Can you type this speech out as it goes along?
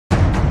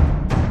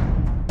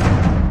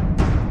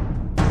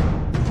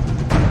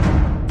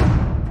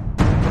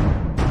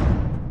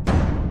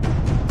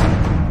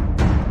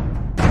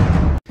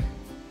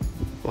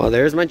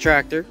there's my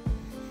tractor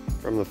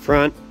from the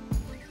front.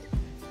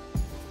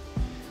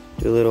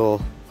 Do a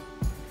little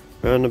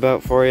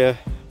roundabout for you.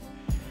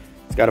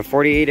 It's got a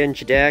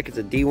 48-inch deck. It's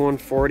a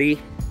D140.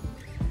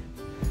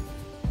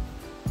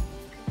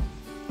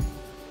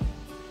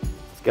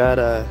 It's got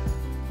a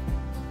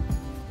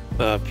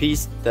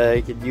piece that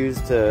I could use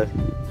to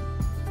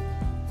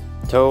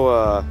tow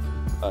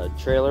a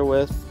trailer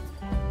with.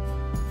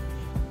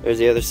 There's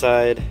the other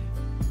side.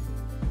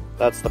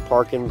 That's the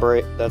park and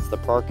brake. That's the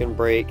park and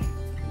brake.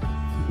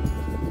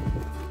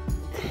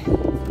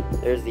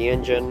 There's the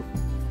engine,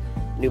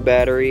 new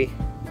battery,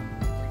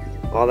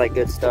 all that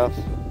good stuff.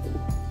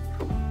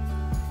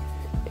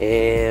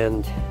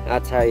 And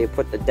that's how you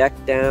put the deck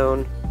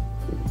down.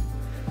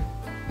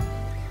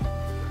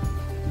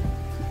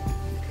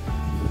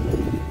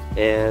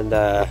 And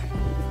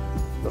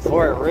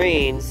before it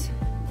rains,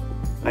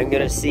 I'm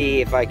gonna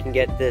see if I can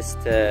get this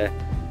to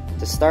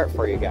start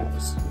for you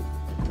guys.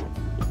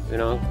 You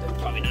know,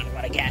 there's probably not a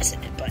lot of gas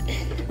in it, but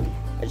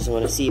I just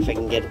want to see if I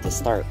can get it to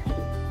start.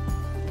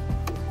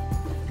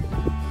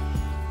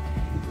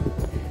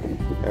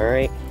 All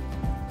right.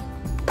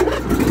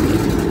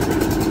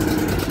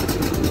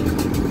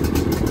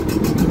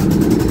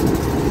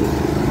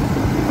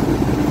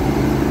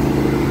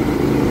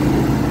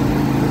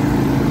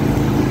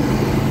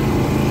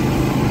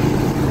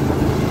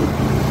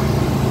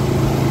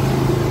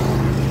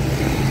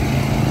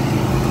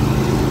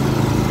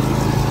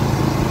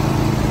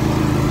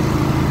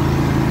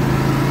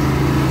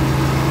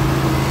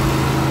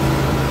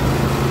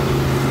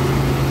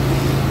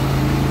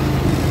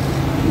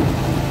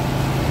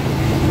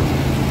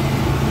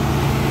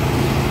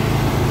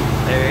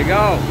 There you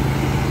go.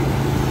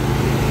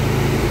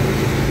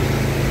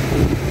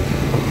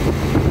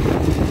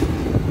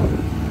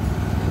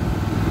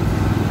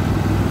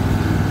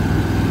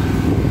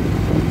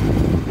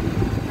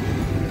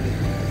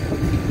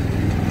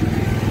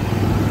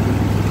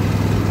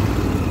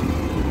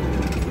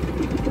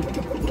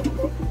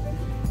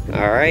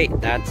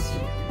 Alright, that's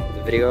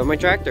the video of my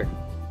tractor.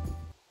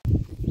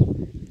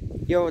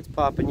 Yo, what's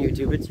poppin'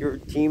 YouTube? It's your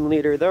team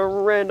leader, the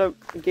Random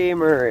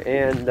Gamer,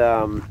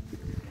 and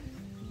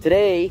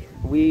today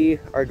we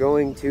are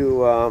going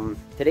to,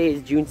 today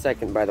is June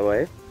 2nd, by the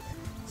way,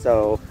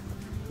 so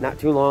not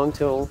too long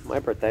till my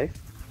birthday,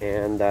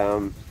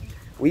 and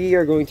we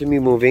are going to be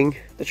moving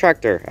the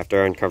tractor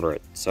after I uncover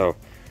it. So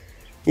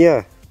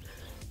yeah,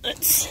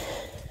 let's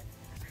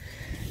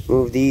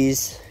move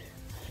these,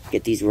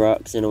 get these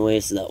rocks in a way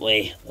so that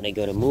way when I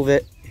go to move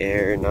it,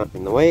 they're not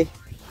in the way.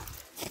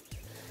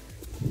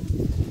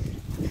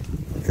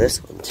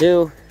 This one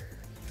too,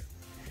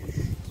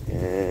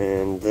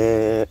 and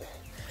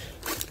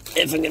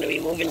if I'm gonna be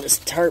moving this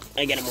tarp,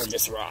 I gotta move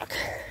this rock.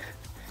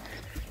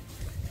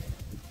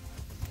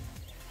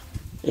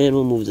 And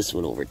we'll move this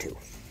one over too.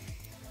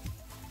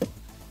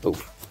 Oh.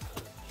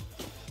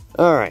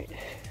 Alright,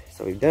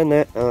 so we've done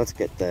that. Now let's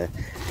get the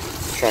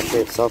tractor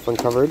itself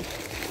uncovered.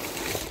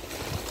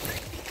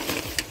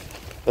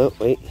 Oh,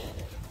 wait.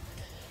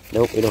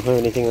 Nope, we don't have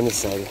anything on this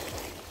side.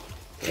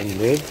 I'm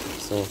good,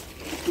 so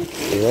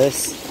do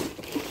this.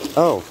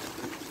 Oh.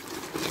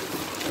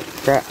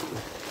 Crap.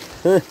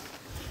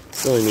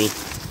 Silly me.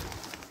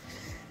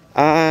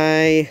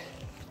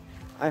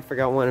 I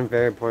forgot one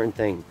very important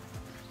thing.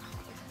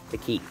 The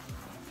key.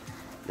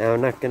 Now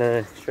I'm not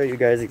gonna show you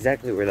guys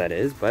exactly where that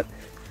is, but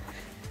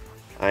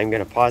I'm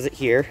gonna pause it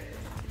here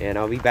and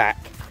I'll be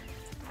back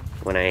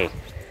when I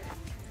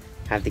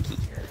have the key.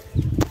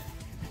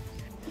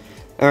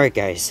 Alright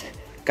guys,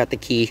 got the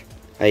key.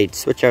 I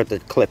switched out the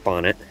clip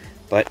on it,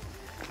 but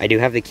I do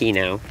have the key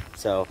now,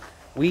 so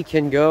we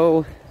can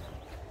go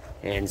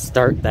and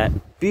start that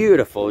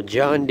beautiful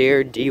John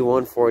Deere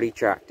D140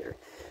 tractor.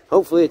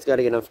 Hopefully it's got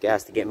enough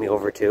gas to get me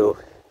over to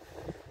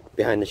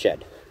behind the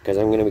shed, because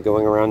I'm going to be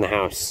going around the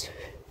house.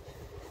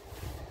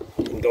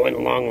 I'm going a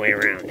long way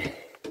around.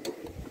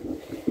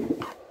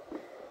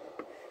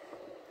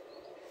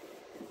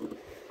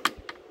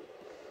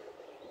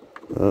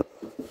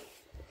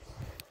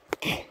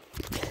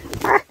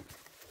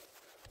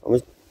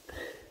 Almost.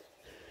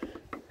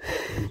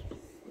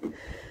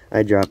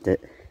 I dropped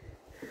it.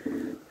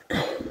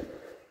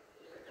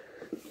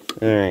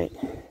 Alright,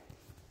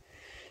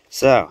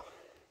 so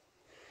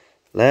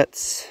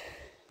let's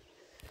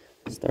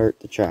start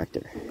the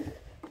tractor.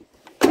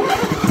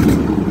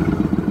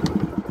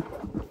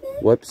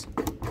 Whoops.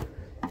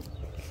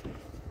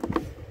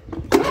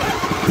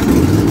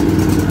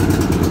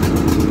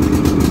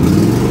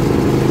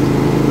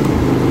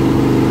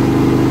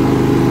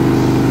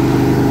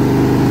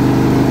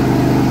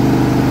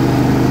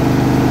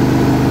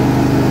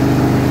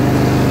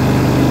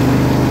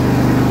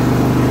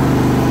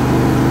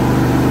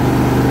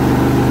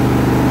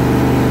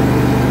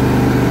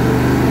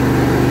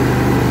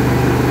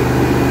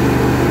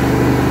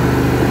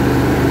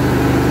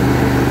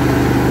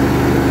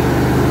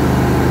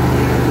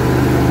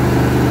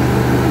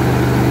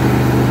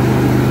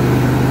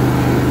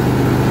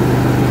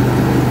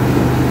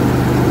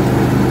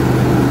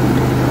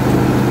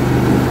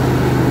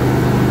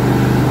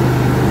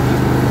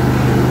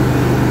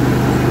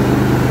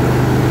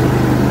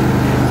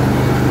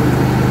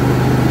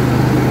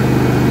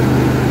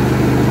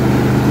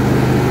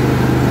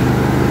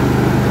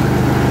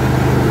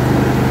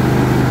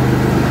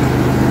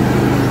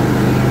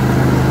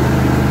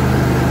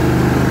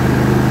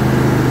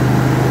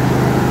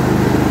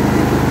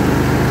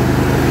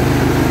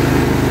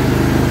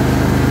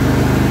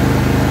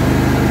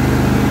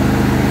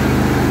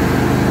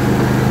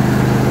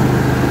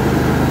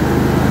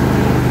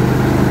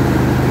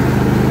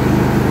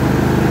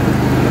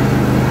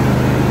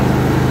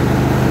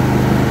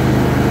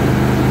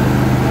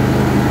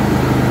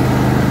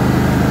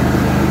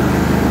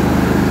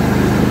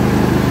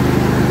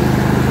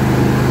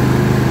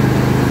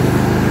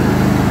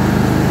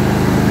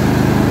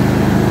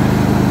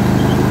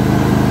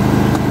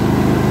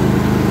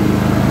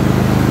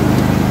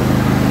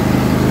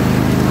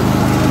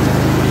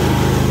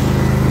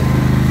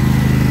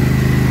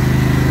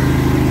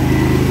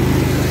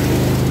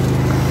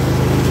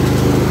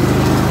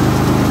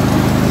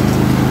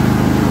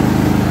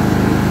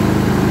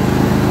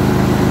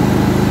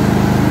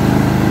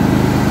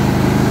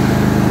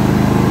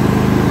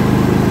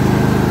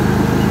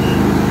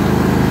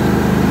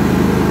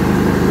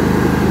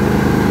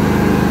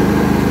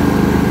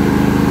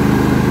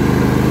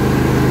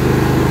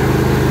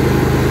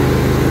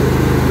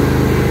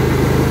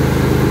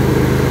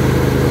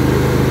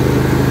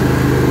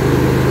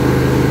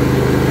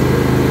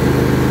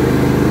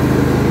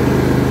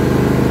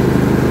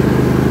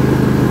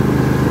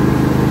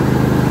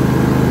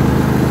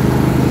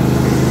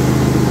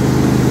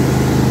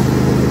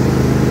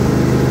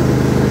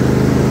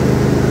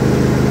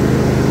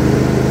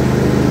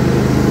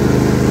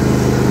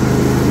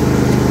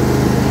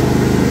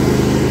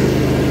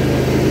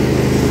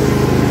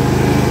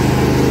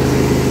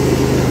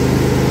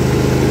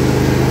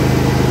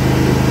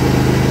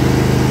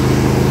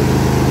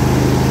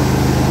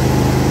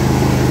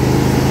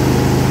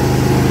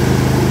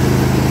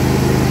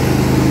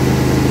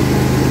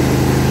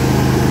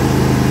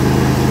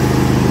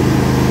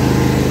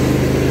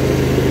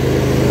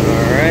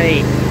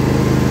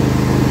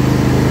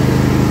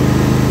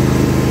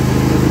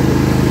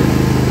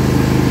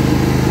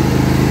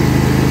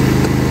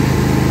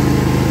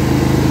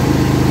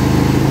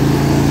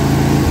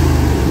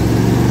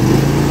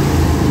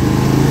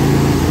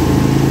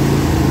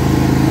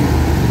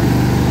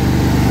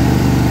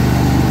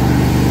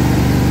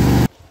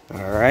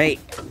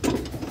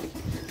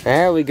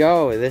 There we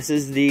go. This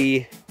is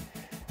the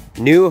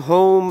new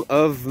home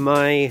of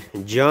my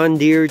John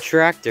Deere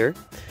tractor.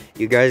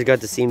 You guys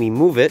got to see me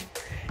move it.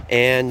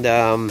 And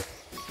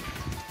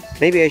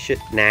maybe I should,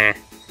 nah.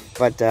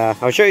 But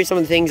I'll show you some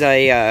of the things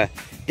I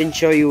didn't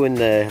show you in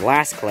the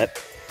last clip.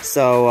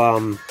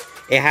 So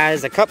it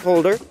has a cup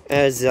holder,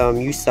 as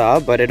you saw,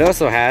 but it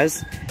also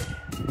has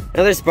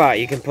another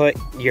spot. You can put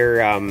your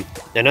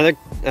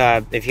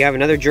if you have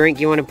another drink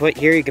you want to put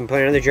here, you can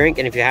put another drink.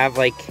 And if you have,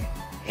 like,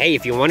 hey,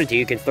 if you wanted to,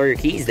 you can throw your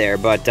keys there.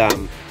 But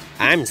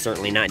I'm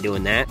certainly not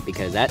doing that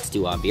because that's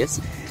too obvious.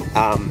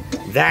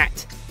 That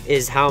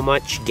is how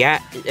much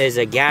gas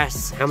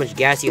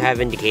you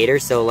have indicator.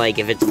 So like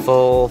if it's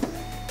full,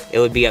 it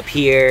would be up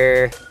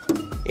here.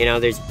 You know,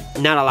 there's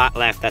not a lot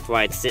left. That's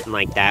why it's sitting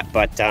like that.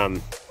 But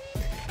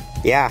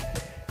yeah.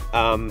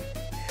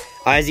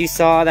 As you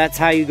saw, that's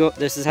how you go.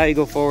 This is how you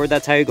go forward.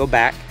 That's how you go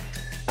back.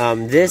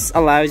 This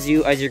allows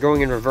you, as you're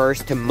going in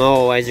reverse, to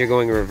mow as you're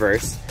going in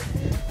reverse.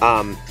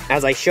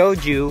 As I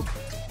showed you,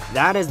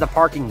 that is the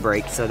parking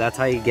brake. So that's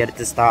how you get it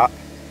to stop.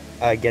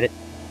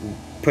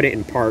 Put it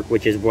in park,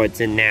 which is what's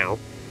in now.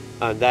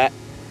 That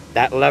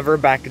lever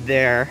back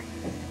there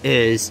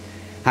is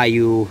how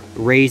you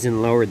raise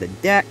and lower the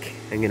deck.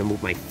 I'm gonna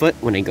move my foot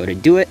when I go to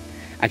do it.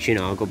 Actually,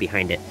 no, I'll go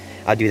behind it.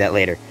 I'll do that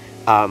later.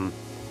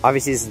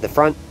 Obviously, this is the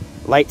front.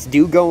 Lights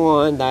do go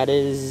on.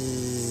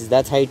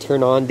 That's how you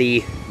turn on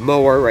the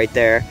mower right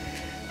there.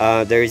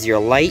 There's your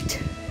light.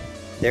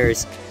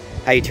 There's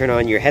how you turn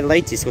on your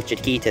headlights. You switch a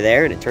key to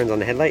there and it turns on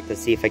the headlight.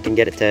 Let's see if I can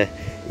get it to,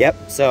 yep.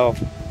 So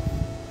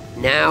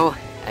now,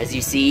 as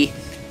you see,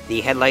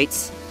 the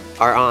headlights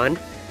are on.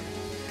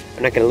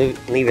 I'm not gonna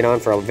leave it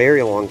on for a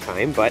very long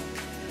time, but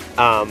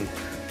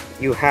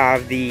you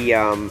have the,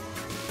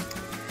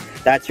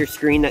 that's your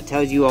screen that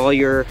tells you all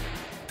your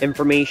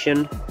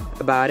information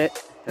about it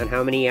and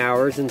how many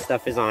hours and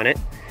stuff is on it.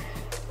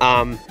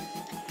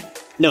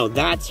 No,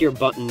 that's your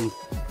button.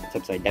 It's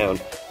upside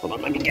down. Hold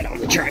on, let me get on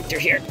the tractor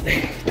here.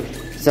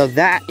 So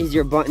that is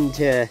your button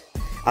to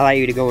allow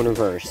you to go in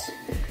reverse.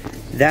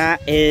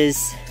 That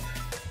is,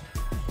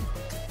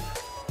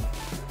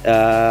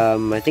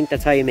 I think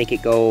that's how you make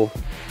it go,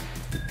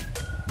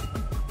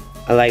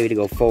 allow you to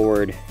go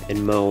forward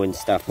and mow and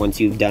stuff once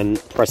you've done,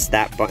 press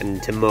that button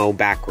to mow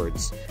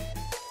backwards.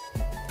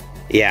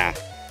 Yeah.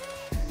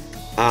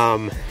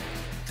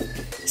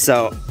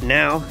 So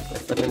now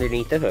let's look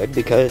underneath the hood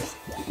because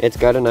it's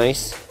got a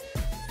nice,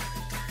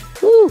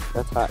 whoo,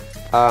 that's hot.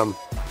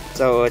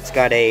 So it's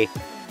got a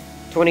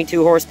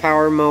 22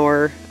 horsepower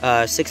mower,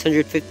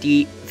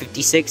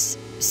 656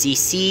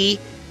 cc,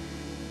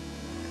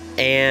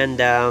 and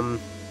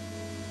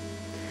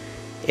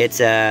it's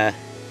a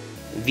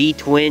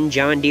V-twin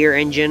John Deere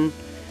engine,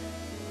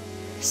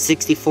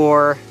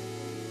 64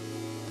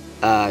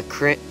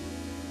 G4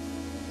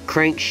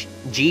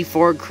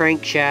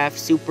 crankshaft,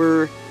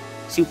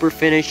 super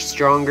finish,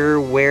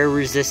 stronger, wear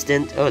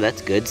resistant. Oh,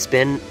 that's good.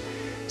 Spin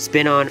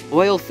on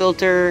oil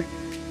filter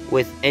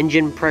with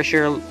engine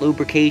pressure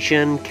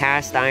lubrication,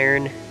 cast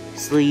iron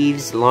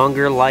sleeves,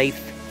 longer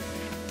life,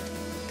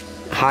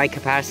 high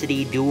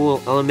capacity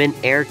dual element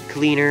air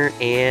cleaner,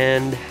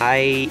 and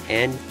high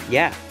end.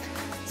 Yeah.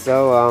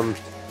 So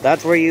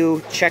that's where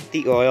you check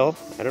the oil.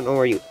 I don't know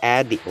where you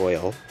add the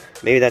oil.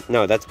 Maybe that,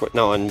 no, that's,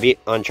 no,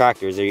 on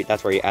tractors,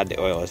 that's where you add the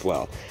oil as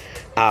well.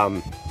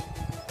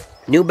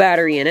 New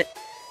battery in it.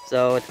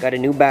 So it's got a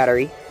new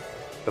battery.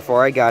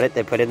 Before I got it,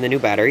 they put in the new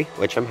battery,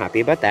 which I'm happy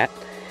about that.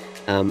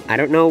 I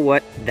don't know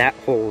what that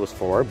hole was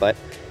for, but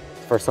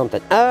for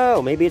something.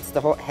 Oh, maybe it's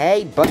the hole.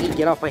 Hey, Buggy,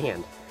 get off my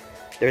hand.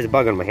 There's a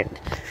bug on my hand.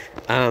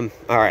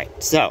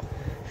 Alright, so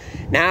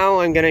now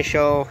I'm gonna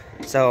show,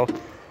 so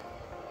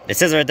it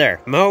says right there,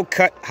 mow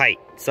cut height.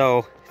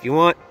 So if you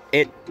want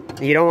it,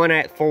 you don't want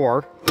it at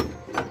 4.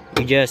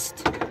 You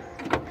just,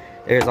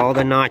 there's all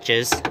the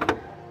notches.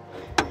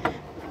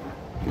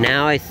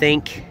 Now I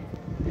think,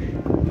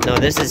 no,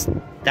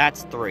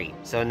 that's 3.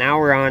 So now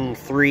we're on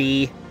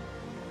 3.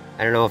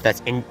 I don't know if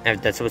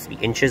that's supposed to be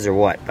inches or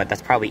what, but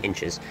that's probably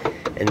inches.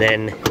 And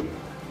then,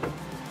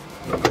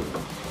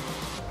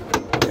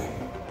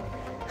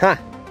 huh,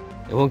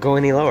 it won't go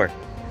any lower.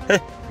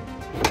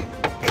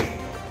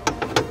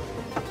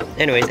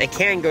 Anyways, it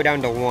can go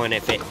down to 1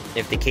 if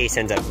the case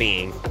ends up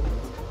being.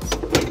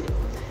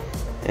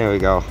 There we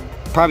go.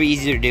 Probably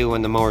easier to do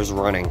when the mower's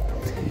running.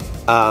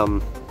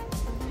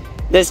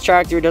 This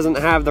tractor doesn't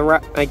have the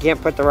I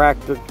can't put the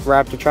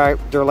Raptor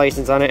tractor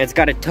license on it. It's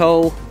got a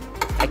tow.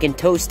 I can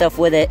tow stuff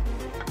with it,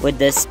 with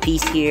this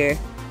piece here.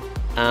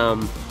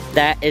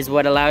 That is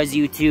what allows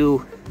you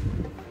to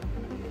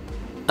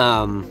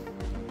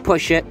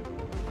push it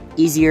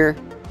easier.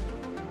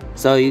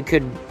 So you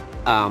could,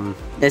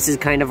 this is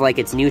kind of like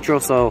it's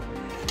neutral, so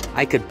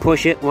I could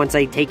push it. Once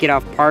I take it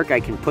off park, I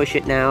can push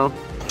it now,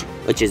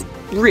 which is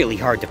really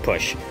hard to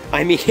push.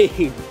 I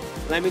mean,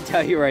 let me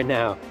tell you right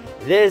now,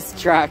 this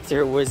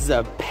tractor was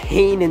a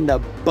pain in the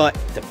butt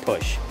to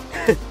push.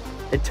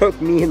 It took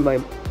me and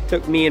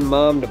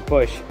Mom to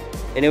push,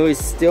 and it was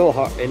still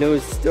hard, and it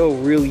was still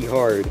really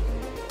hard.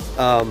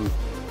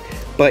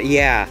 But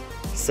yeah,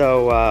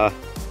 So,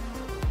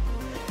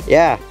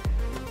 yeah,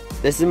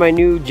 this is my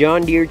new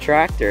John Deere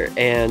tractor,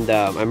 and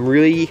I'm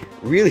really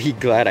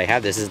glad I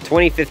have this. This is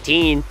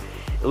 2015.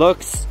 It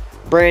looks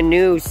brand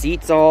new.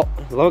 Seats all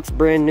looks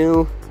brand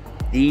new.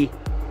 The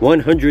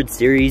 100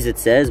 series, it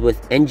says,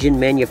 with engine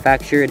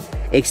manufactured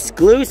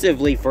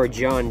exclusively for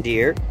John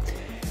Deere.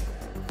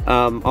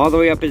 All the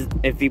way up is,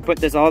 if you put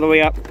this all the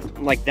way up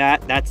like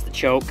that, that's the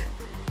choke.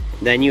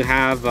 Then you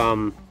have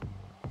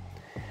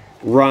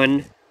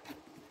run,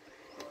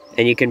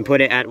 and you can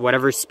put it at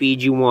whatever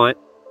speed you want.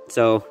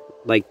 So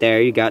like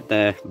there, you got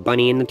the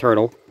bunny and the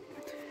turtle.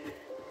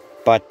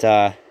 But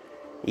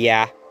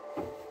yeah,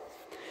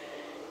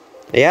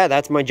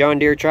 that's my John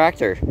Deere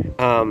tractor.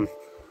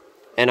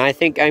 And I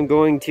think I'm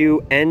going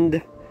to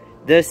end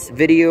this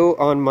video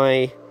on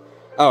my,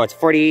 oh, it's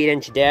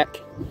 48-inch deck,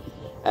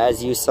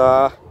 as you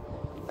saw.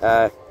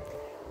 By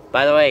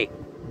the way,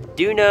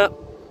 do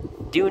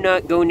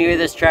not go near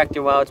this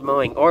tractor while it's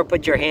mowing, or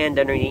put your hand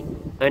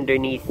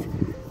underneath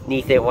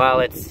it while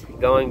it's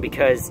going,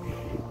 because,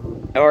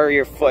 or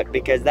your foot,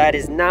 because that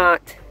is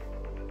not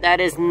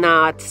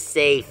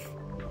safe.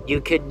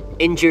 You could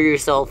injure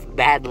yourself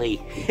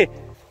badly.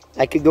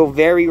 I could go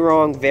very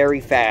wrong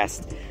very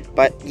fast.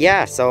 But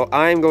yeah, so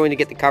I'm going to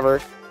get the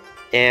cover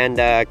and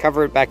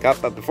cover it back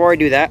up. But before I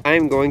do that,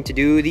 I'm going to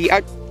do the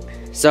out.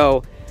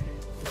 So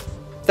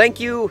thank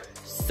you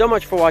so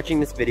much for watching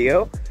this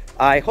video.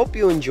 I hope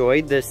you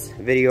enjoyed this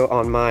video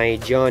on my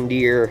John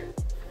Deere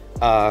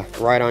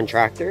Ride-on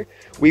tractor.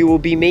 We will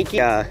be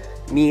making,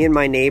 me and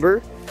my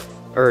neighbor,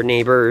 or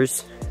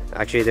neighbors,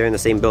 actually they're in the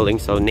same building,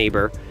 so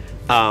neighbor,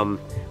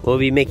 we'll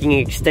be making an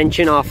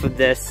extension off of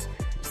this,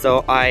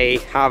 so I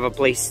have a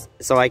place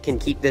so I can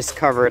keep this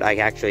covered. I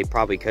actually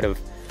probably could have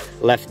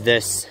left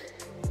this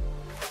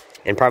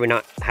and probably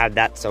not had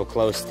that so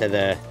close to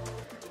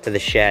the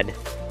shed.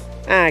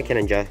 I can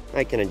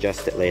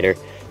adjust it later.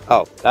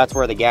 Oh, that's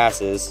where the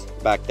gas is,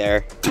 back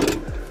there.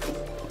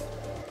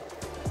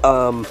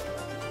 But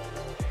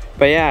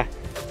yeah,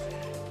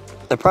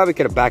 I probably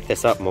could have backed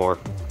this up more.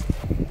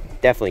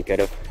 Definitely could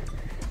have.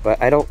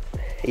 But I don't,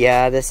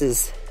 yeah, this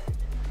is,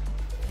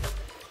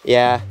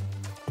 yeah,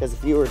 because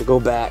if you were to go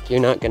back, you're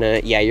not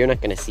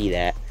gonna see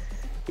that.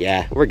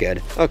 Yeah, we're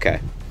good. Okay.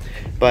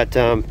 But,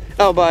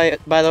 oh, by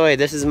the way,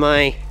 this is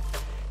my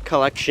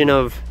collection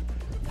of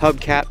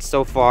hubcaps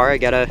so far. I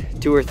got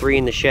 2 or 3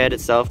 in the shed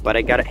itself, but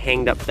I got it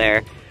hanged up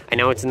there. I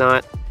know it's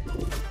not,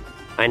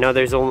 I know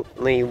there's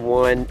only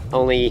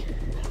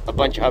a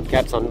bunch of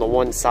hubcaps on the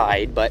one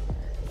side, but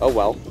oh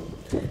well.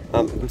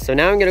 So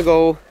now I'm gonna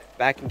go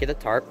back and get a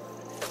tarp.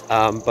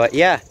 But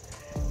yeah,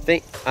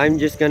 I'm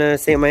just gonna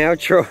say my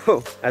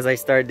outro as I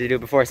started to do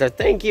before. So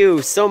thank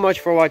you so much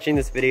for watching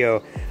this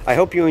video. I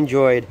hope you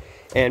enjoyed,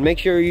 and make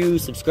sure you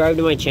subscribe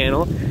to my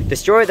channel,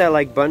 destroy that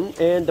like button,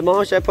 and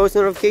demolish that post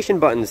notification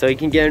button so you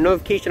can get a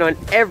notification on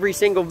every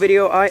single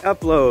video I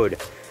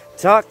upload.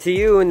 Talk to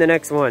you in the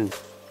next one,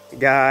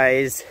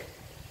 guys.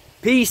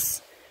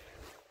 Peace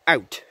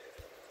out.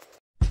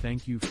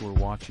 Thank you for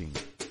watching.